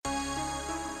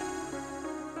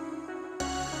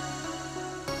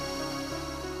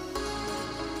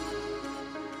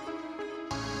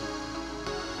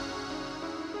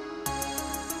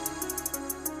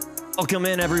Welcome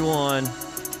in, everyone,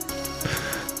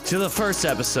 to the first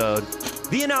episode,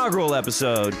 the inaugural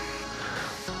episode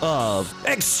of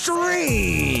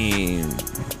Extremely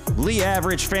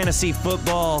Average Fantasy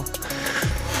Football.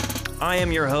 I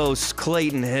am your host,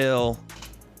 Clayton Hill.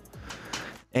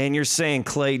 And you're saying,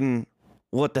 Clayton,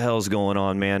 what the hell's going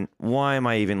on, man? Why am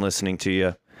I even listening to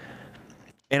you?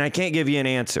 And I can't give you an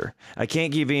answer. I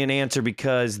can't give you an answer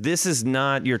because this is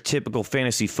not your typical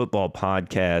fantasy football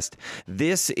podcast.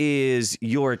 This is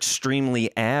your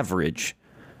extremely average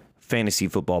fantasy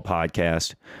football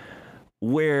podcast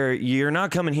where you're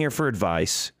not coming here for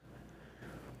advice.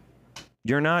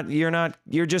 You're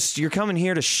coming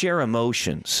here to share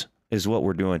emotions is what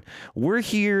we're doing. We're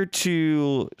here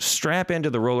to strap into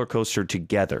the roller coaster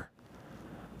together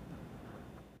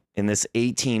in this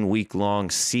 18-week-long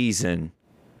season.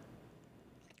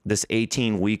 This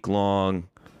 18-week-long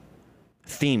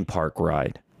theme park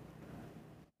ride.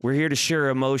 We're here to share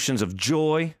emotions of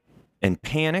joy and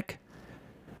panic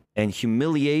and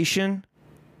humiliation.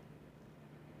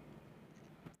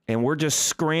 And we're just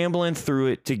scrambling through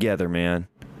it together, man.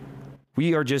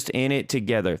 We are just in it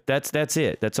together. That's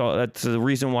it. That's all. That's the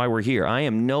reason why we're here. I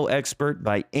am no expert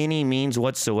by any means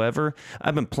whatsoever.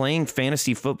 I've been playing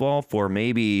fantasy football for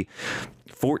maybe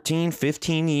 14,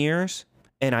 15 years.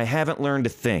 And I haven't learned a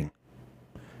thing.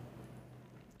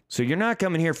 So you're not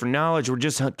coming here for knowledge. We're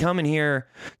just coming here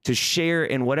to share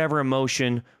in whatever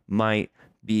emotion might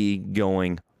be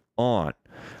going on.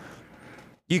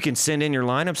 You can send in your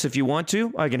lineups if you want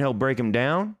to. I can help break them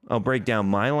down. I'll break down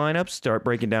my lineups, start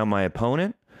breaking down my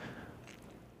opponent.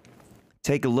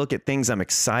 Take a look at things I'm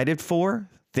excited for,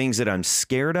 things that I'm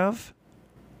scared of.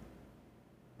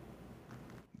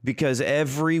 Because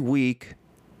every week,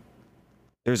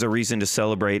 there's a reason to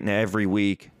celebrate, and every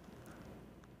week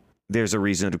there's a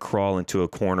reason to crawl into a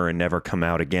corner and never come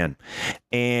out again.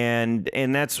 And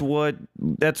that's what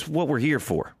we're here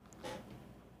for.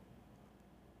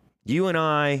 You and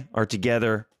I are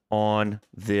together on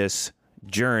this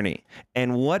journey.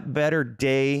 And what better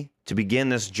day to begin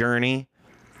this journey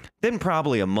than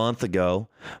probably a month ago,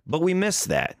 but we missed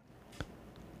that.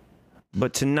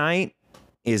 But tonight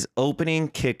is opening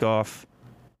kickoff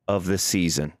of the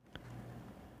season.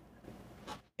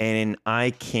 And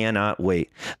I cannot wait.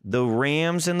 The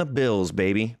Rams and the Bills,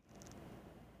 baby.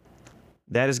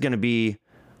 That is going to be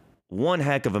one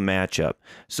heck of a matchup.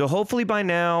 So hopefully by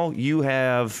now you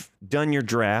have done your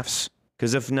drafts.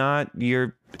 Because if not,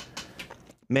 I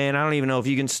don't even know if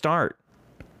you can start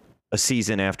a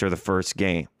season after the first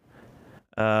game.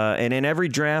 And in every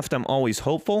draft, I'm always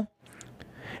hopeful.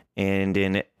 And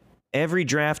in every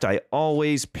draft, I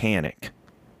always panic.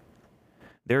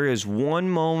 There is one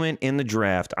moment in the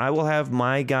draft, I will have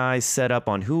my guys set up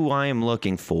on who I am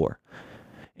looking for.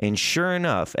 And sure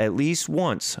enough, at least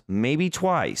once, maybe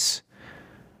twice,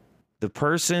 the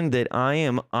person that I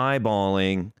am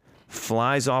eyeballing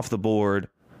flies off the board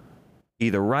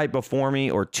either right before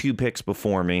me or 2 picks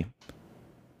before me.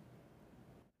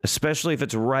 Especially if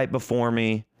it's right before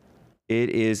me, it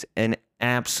is an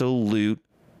absolute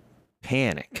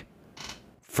panic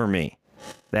for me.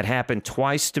 That happened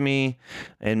twice to me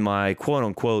in my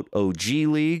quote-unquote OG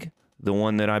league, the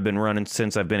one that I've been running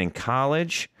since I've been in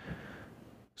college.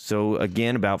 So,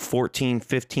 again, about 14,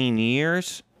 15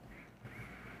 years.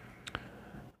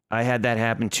 I had that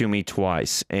happen to me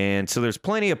twice. And so there's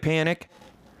plenty of panic,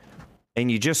 and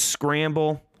you just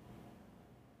scramble.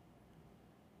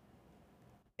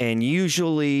 And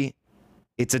usually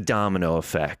it's a domino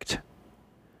effect.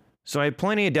 So I had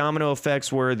plenty of domino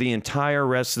effects where the entire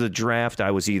rest of the draft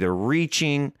I was either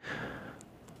reaching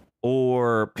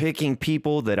or picking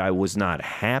people that I was not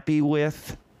happy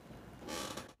with.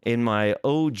 In my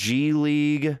OG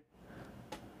league,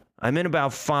 I'm in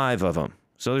about 5 of them.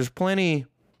 So there's plenty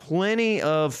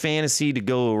of fantasy to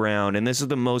go around, and this is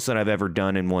the most that I've ever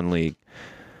done in one league.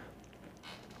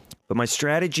 But my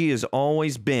strategy has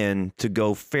always been to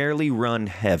go fairly run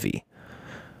heavy.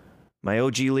 My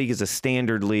OG league is a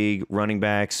standard league. Running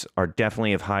backs are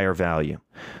definitely of higher value.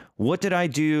 What did I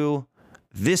do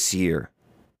this year,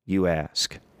 you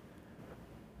ask?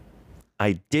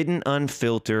 I didn't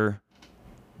unfilter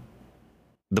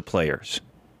the players.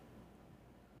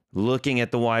 Looking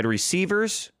at the wide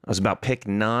receivers, I was about pick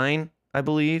 9, I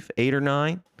believe, 8 or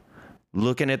 9.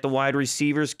 Looking at the wide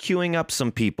receivers, queuing up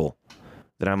some people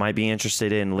that I might be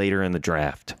interested in later in the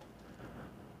draft.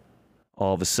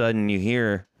 All of a sudden you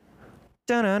hear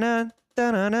da-na-na,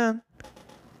 da-na-na.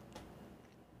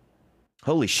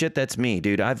 Holy shit, that's me,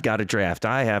 dude. I've got a draft.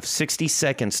 I have 60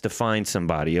 seconds to find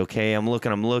somebody, okay? I'm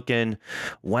looking.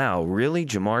 Wow, really?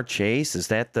 Jamar Chase? Is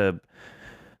that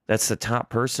that's the top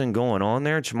person going on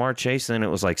there, Jamar Chase. And then it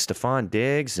was like Stephon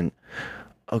Diggs and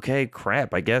okay,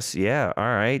 crap. I guess, yeah, all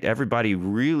right. Everybody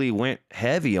really went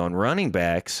heavy on running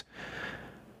backs.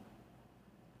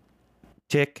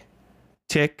 Tick,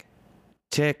 tick,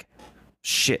 tick.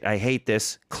 Shit, I hate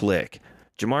this. Click.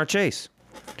 Jamar Chase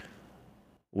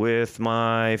with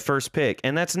my first pick.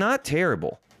 And that's not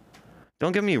terrible.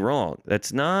 Don't get me wrong.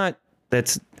 That's not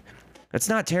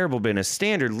terrible, but in a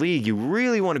standard league, you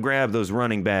really want to grab those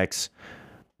running backs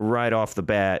right off the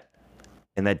bat.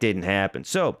 And that didn't happen.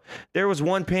 So there was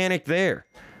one panic there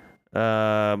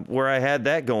where I had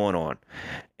that going on.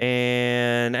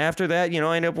 And after that,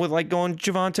 I ended up with like going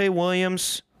Javonte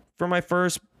Williams for my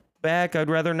first back. I'd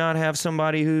rather not have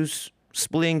somebody who's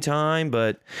splitting time,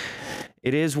 but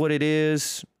it is what it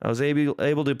is. I was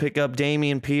able to pick up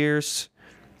Dameon Pierce,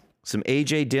 some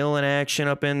A.J. Dillon action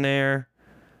up in there.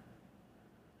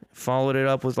 Followed it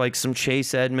up with like some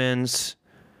Chase Edmonds.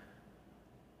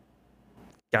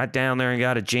 Got down there and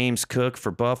got a James Cook for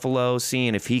Buffalo,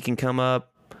 seeing if he can come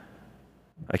up.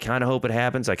 I kind of hope it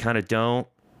happens. I kind of don't.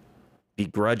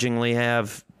 Begrudgingly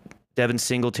have Devin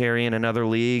Singletary in another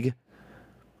league.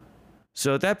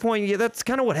 So at that point, yeah, that's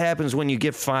kind of what happens when you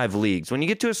get 5 leagues. When you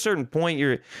get to a certain point,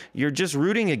 you're just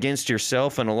rooting against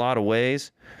yourself in a lot of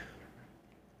ways.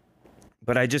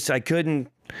 But I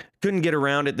couldn't get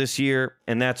around it this year,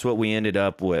 and that's what we ended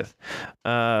up with.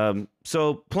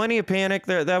 So plenty of panic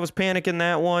there. That was panic in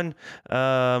that one.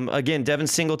 Again, Devin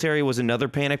Singletary was another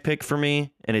panic pick for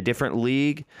me in a different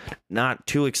league. Not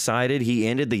too excited. He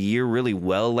ended the year really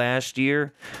well last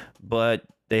year, but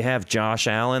they have Josh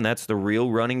Allen. That's the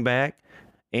real running back,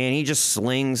 and he just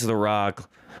slings the rock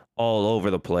all over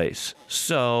the place.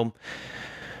 So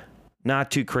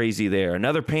not too crazy there.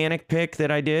 Another panic pick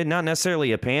that I did, not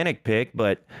necessarily a panic pick,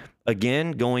 but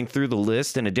again, going through the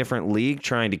list in a different league,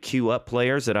 trying to queue up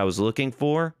players that I was looking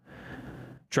for.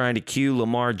 Trying to queue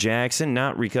Lamar Jackson,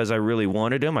 not because I really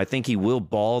wanted him. I think he will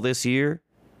ball this year.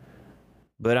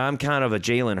 But I'm kind of a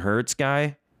Jalen Hurts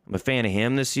guy. I'm a fan of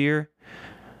him this year.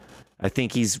 I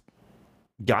think he's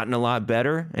gotten a lot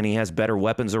better, and he has better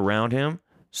weapons around him.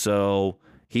 So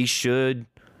he should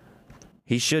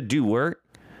do work.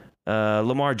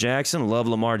 Lamar Jackson, love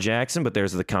Lamar Jackson, but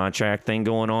there's the contract thing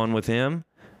going on with him.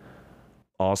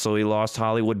 Also, he lost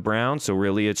Hollywood Brown, so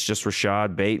really it's just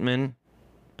Rashad Bateman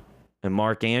and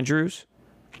Mark Andrews.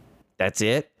 That's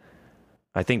it.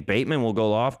 I think Bateman will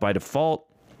go off by default,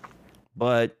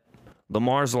 but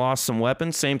Lamar's lost some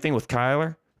weapons. Same thing with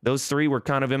Kyler. Those 3 were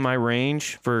kind of in my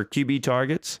range for QB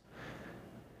targets.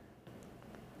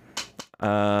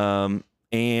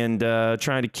 And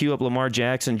trying to queue up Lamar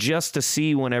Jackson just to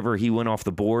see whenever he went off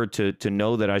the board to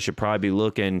know that I should probably be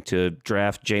looking to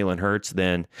draft Jalen Hurts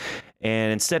then.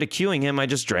 And instead of queuing him, I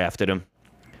just drafted him.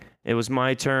 It was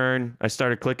my turn. I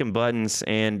started clicking buttons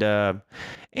and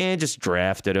just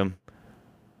drafted him.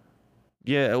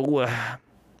 Yeah, what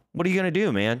are you going to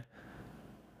do, man?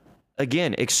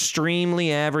 Again,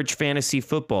 extremely average fantasy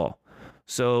football.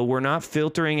 So we're not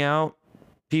filtering out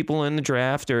people in the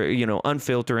draft or,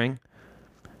 unfiltering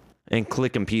and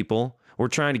clicking people. We're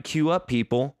trying to queue up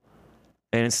people,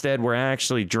 and instead we're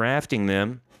actually drafting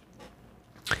them.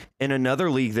 In another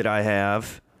league that I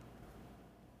have,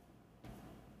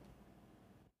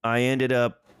 I ended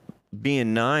up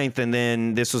being 9th, and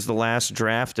then this was the last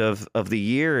draft of the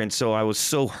year, and so I was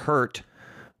so hurt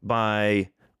by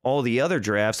all the other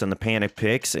drafts and the panic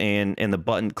picks and the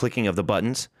button clicking of the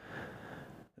buttons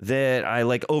that I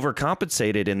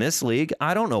overcompensated in this league.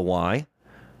 I don't know why.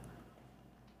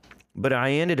 But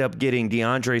I ended up getting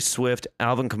DeAndre Swift,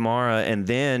 Alvin Kamara, and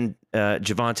then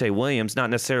Javonte Williams, not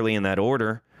necessarily in that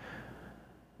order.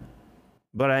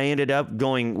 But I ended up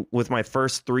going with my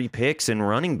first 3 picks in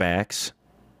running backs.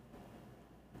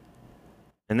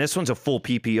 And this one's a full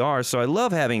PPR, so I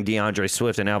love having DeAndre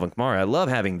Swift and Alvin Kamara. I love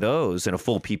having those in a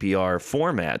full PPR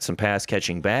format, some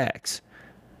pass-catching backs.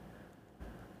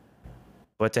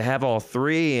 But to have all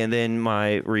 3 and then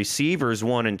my receivers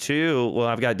 1 and 2, well,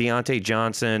 I've got Deontay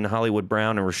Johnson, Hollywood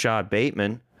Brown, and Rashad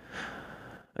Bateman.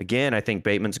 Again, I think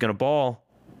Bateman's going to ball.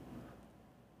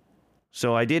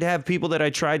 So I did have people that I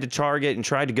tried to target and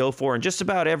tried to go for in just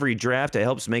about every draft. It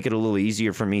helps make it a little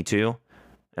easier for me too.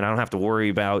 And I don't have to worry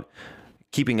about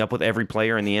keeping up with every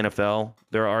player in the NFL.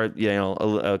 There are,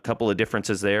 a couple of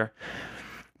differences there.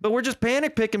 But we're just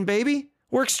panic picking, baby.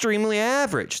 We're extremely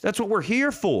average. That's what we're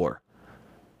here for.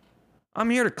 I'm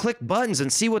here to click buttons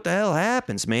and see what the hell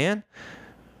happens, man.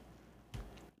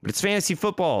 But it's fantasy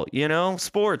football,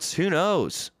 sports. Who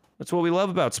knows? That's what we love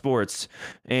about sports.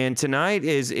 And tonight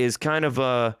is kind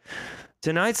of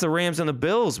Tonight's the Rams and the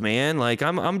Bills, man. Like,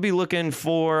 I'm going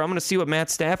to see what Matt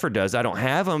Stafford does. I don't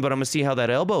have him, but I'm going to see how that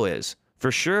elbow is,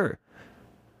 for sure.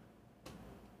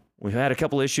 We've had a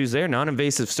couple issues there,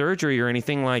 non-invasive surgery or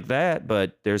anything like that,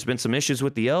 but there's been some issues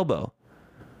with the elbow.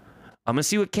 I'm going to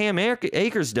see what Cam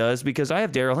Akers does because I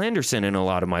have Darrell Henderson in a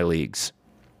lot of my leagues.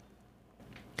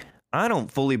 I don't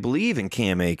fully believe in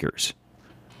Cam Akers.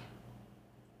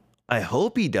 I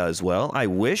hope he does well. I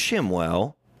wish him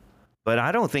well. But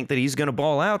I don't think that he's going to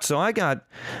ball out. So I've got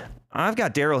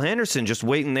Darrell Henderson just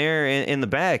waiting there in the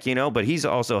back, but he's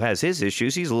also has his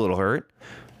issues. He's a little hurt.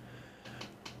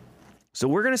 So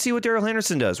we're going to see what Darrell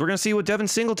Henderson does. We're going to see what Devin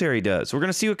Singletary does. We're going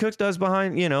to see what Cook does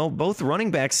behind, both running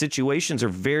back situations are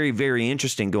very, very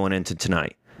interesting going into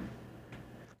tonight.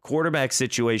 Quarterback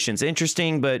situations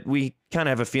interesting, but we kind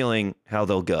of have a feeling how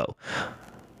they'll go.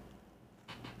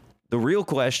 The real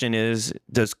question is,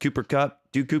 does Cooper Kupp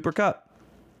do Cooper Kupp?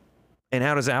 And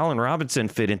how does Allen Robinson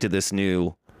fit into this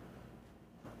new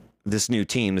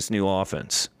team, this new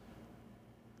offense?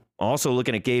 Also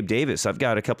looking at Gabe Davis. I've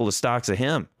got a couple of stocks of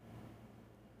him.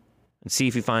 And see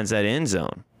if he finds that end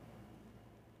zone.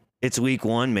 It's week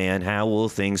 1, man. How will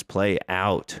things play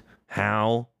out?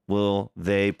 How will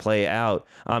they play out?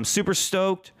 I'm super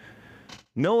stoked.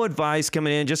 No advice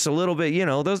coming in, just a little bit,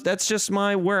 that's just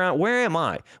my where am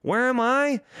I? Where am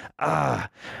I?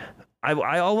 I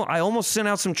almost sent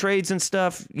out some trades and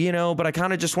stuff, but I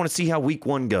kind of just want to see how week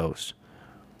 1 goes.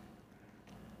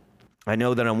 I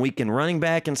know that I'm weak in running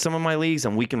back in some of my leagues.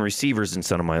 I'm weak in receivers in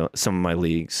some of my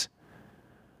leagues.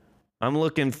 I'm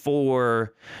looking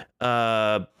for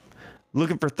 13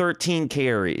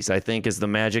 carries, I think is the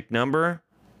magic number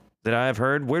that I've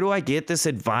heard. Where do I get this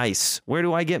advice? Where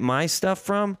do I get my stuff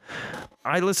from?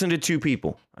 I listen to 2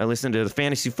 people. I listen to the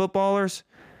fantasy footballers,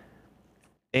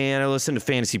 and I listen to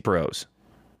Fantasy Pros.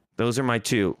 Those are my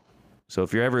 2. So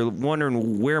if you're ever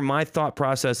wondering where my thought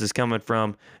process is coming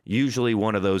from, usually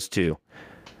one of those 2.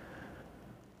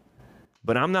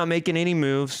 But I'm not making any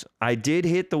moves. I did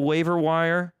hit the waiver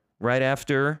wire right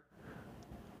after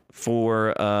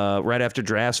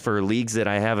drafts for leagues that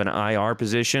I have an IR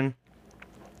position.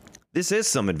 This is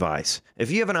some advice.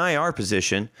 If you have an IR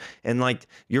position and like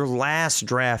your last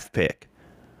draft pick,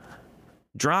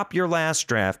 drop your last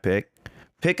draft pick.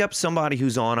 Pick up somebody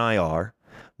who's on IR,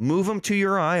 move them to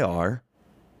your IR,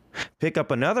 pick up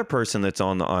another person that's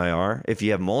on the IR if you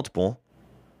have multiple,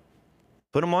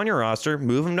 put them on your roster,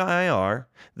 move them to IR,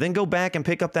 then go back and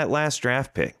pick up that last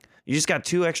draft pick. You just got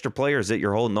 2 extra players that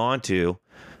you're holding on to.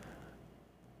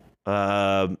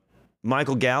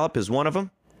 Michael Gallup is one of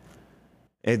them.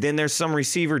 And then there's some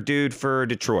receiver dude for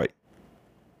Detroit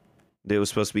that was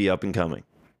supposed to be up and coming.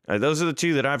 Those are the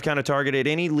 2 that I've kind of targeted.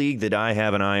 Any league that I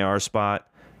have an IR spot,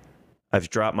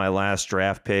 I've dropped my last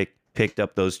draft pick, picked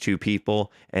up those 2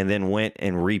 people, and then went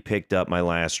and re-picked up my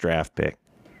last draft pick.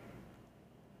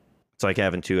 It's like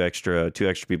having two extra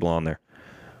people on there.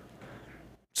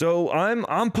 So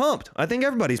I'm pumped. I think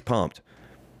everybody's pumped.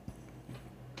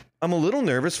 I'm a little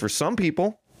nervous for some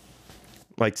people.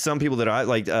 Like some people that I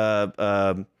like,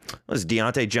 was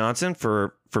Deontay Johnson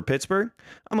for Pittsburgh.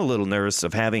 I'm a little nervous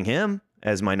of having him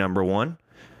as my number 1.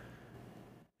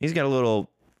 He's got a little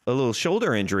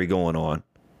shoulder injury going on.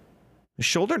 His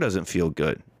shoulder doesn't feel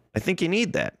good. I think you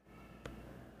need that.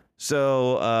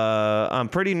 So I'm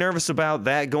pretty nervous about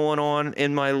that going on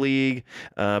in my league.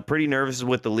 Pretty nervous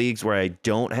with the leagues where I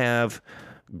don't have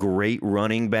great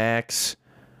running backs.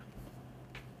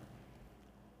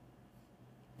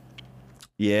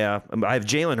 Yeah, I have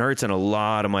Jalen Hurts in a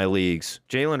lot of my leagues.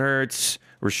 Jalen Hurts,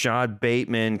 Rashad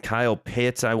Bateman, Kyle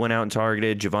Pitts I went out and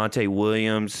targeted, Javonte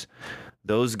Williams.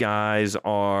 Those guys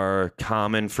are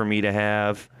common for me to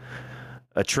have.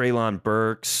 A Treylon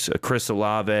Burks, a Chris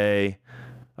Olave,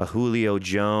 a Julio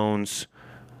Jones.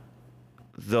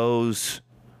 Those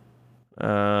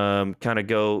kind of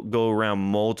go around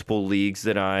multiple leagues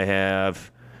that I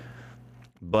have.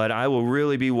 But I will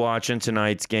really be watching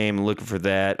tonight's game and looking for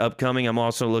that. Upcoming, I'm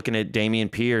also looking at Dameon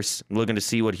Pierce. I'm looking to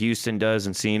see what Houston does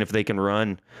and seeing if they can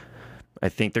run. I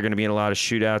think they're going to be in a lot of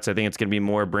shootouts. I think it's going to be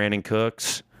more Brandon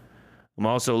Cooks. I'm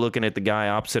also looking at the guy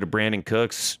opposite of Brandon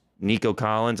Cooks. Nico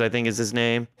Collins, I think is his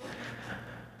name.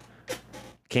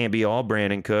 Can't be all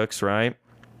Brandon Cooks, right?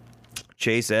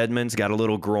 Chase Edmonds got a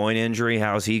little groin injury.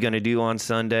 How's he going to do on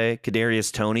Sunday?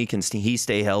 Kadarius Toney, can he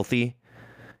stay healthy?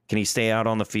 Can he stay out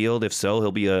on the field? If so,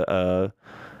 he'll be a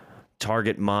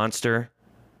target monster.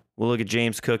 We'll look at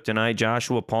James Cook tonight.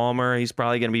 Joshua Palmer, he's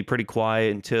probably going to be pretty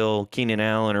quiet until Keenan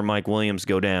Allen or Mike Williams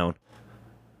go down.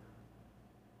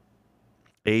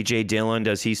 A.J. Dillon,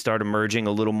 does he start emerging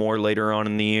a little more later on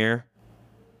in the year?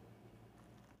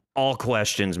 All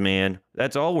questions, man.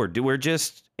 That's all we're doing. We're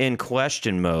just in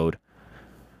question mode.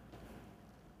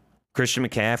 Christian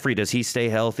McCaffrey, does he stay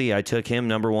healthy? I took him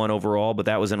number 1 overall, but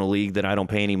that was in a league that I don't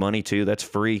pay any money to. That's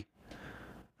free.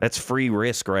 That's free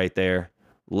risk right there.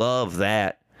 Love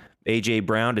that. A.J.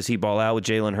 Brown, does he ball out with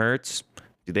Jalen Hurts?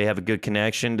 Do they have a good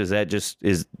connection? Does that just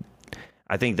is?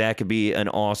 I think that could be an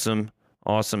awesome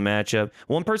matchup.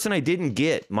 One person I didn't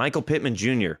get, Michael Pittman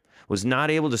Jr., was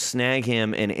not able to snag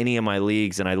him in any of my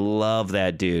leagues, and I love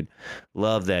that dude.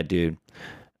 Love that dude.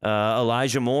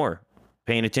 Elijah Moore,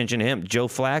 paying attention to him. Joe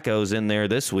Flacco's in there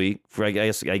this week for I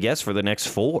guess for the next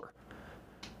 4.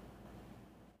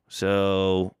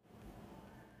 So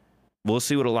we'll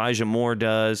see what Elijah Moore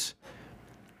does.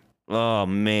 Oh,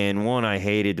 man, one I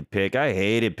hated to pick. I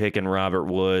hated picking Robert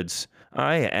Woods.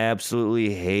 I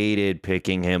absolutely hated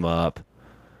picking him up.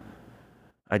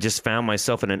 I just found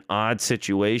myself in an odd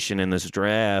situation in this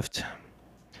draft.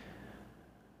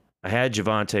 I had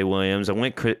Javonte Williams. I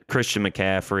went Christian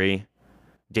McCaffrey,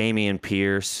 Dameon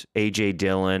Pierce, A.J.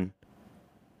 Dillon,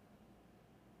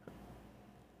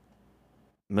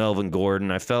 Melvin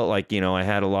Gordon. I felt like, I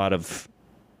had a lot of...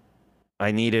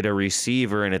 I needed a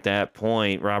receiver, and at that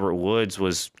point, Robert Woods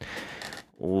was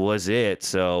it.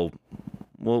 So,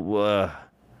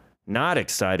 not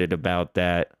excited about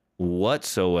that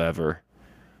whatsoever.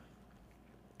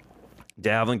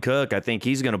 Dalvin Cook, I think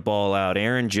he's going to ball out.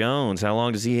 Aaron Jones, how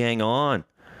long does he hang on?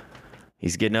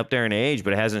 He's getting up there in age,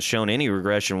 but hasn't shown any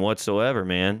regression whatsoever,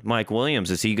 man. Mike Williams,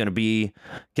 is he going to be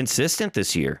consistent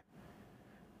this year?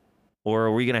 Or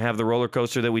are we going to have the roller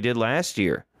coaster that we did last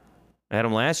year? I had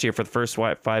him last year for the first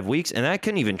 5 weeks, and I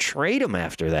couldn't even trade him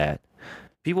after that.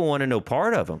 People want to know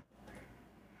part of him.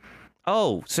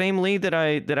 Oh, same lead that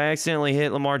I accidentally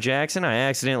hit Lamar Jackson. I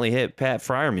accidentally hit Pat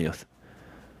Freiermuth.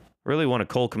 Really wanted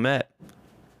Cole Kmet.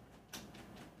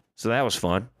 So that was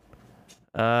fun.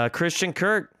 Christian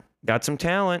Kirk got some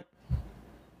talent.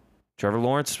 Trevor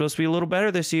Lawrence is supposed to be a little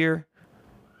better this year.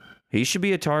 He should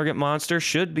be a target monster.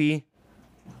 Should be.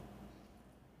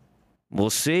 We'll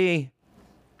see.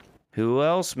 Who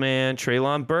else, man?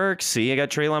 Treylon Burks. See, I got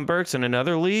Treylon Burks in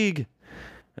another league.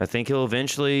 I think he'll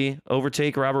eventually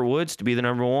overtake Robert Woods to be the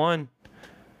number 1.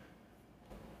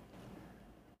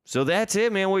 So that's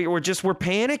it, man. We're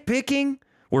panic picking.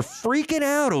 We're freaking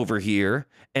out over here,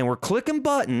 and we're clicking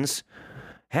buttons,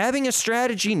 having a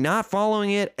strategy, not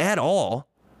following it at all,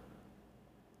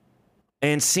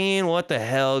 and seeing what the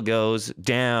hell goes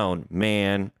down,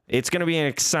 man. It's going to be an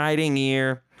exciting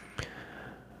year.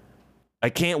 I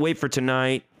can't wait for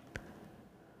tonight.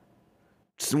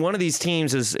 So one of these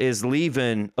teams is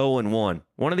leaving 0-1.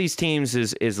 One of these teams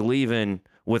is leaving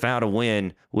without a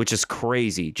win, which is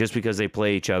crazy just because they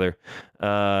play each other.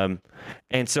 And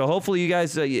so hopefully you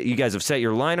guys have set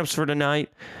your lineups for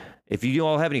tonight. If you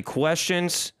all have any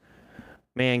questions,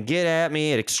 man, get at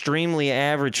me at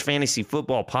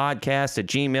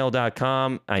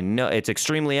extremelyaveragefantasyfootballpodcast@gmail.com. I know it's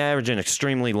extremely average and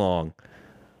extremely long.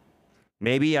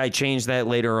 Maybe I change that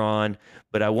later on,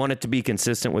 but I want it to be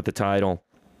consistent with the title.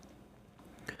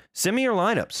 Send me your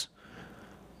lineups.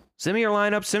 Send me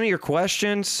your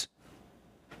questions.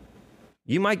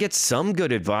 You might get some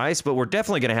good advice, but we're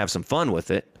definitely going to have some fun with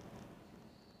it.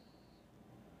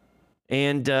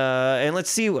 And let's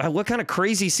see what kind of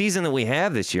crazy season that we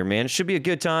have this year, man. It should be a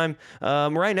good time.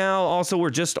 Right now, also,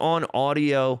 we're just on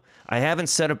audio. I haven't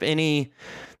set up any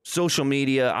social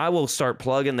media. I will start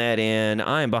plugging that in.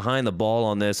 I am behind the ball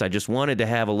on this. I just wanted to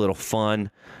have a little fun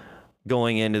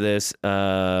going into this.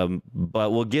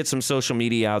 But we'll get some social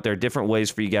media out there, different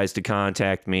ways for you guys to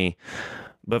contact me.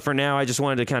 But for now, I just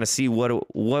wanted to kind of see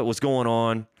what was going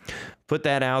on, put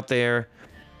that out there,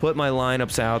 put my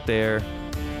lineups out there,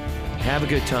 have a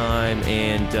good time,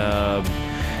 and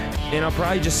I'll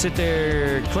probably just sit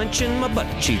there clenching my butt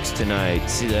cheeks tonight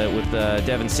with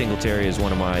Devin Singletary as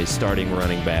one of my starting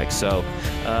running backs. So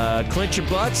clench your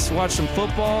butts, watch some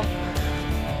football,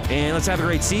 and let's have a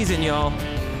great season, y'all.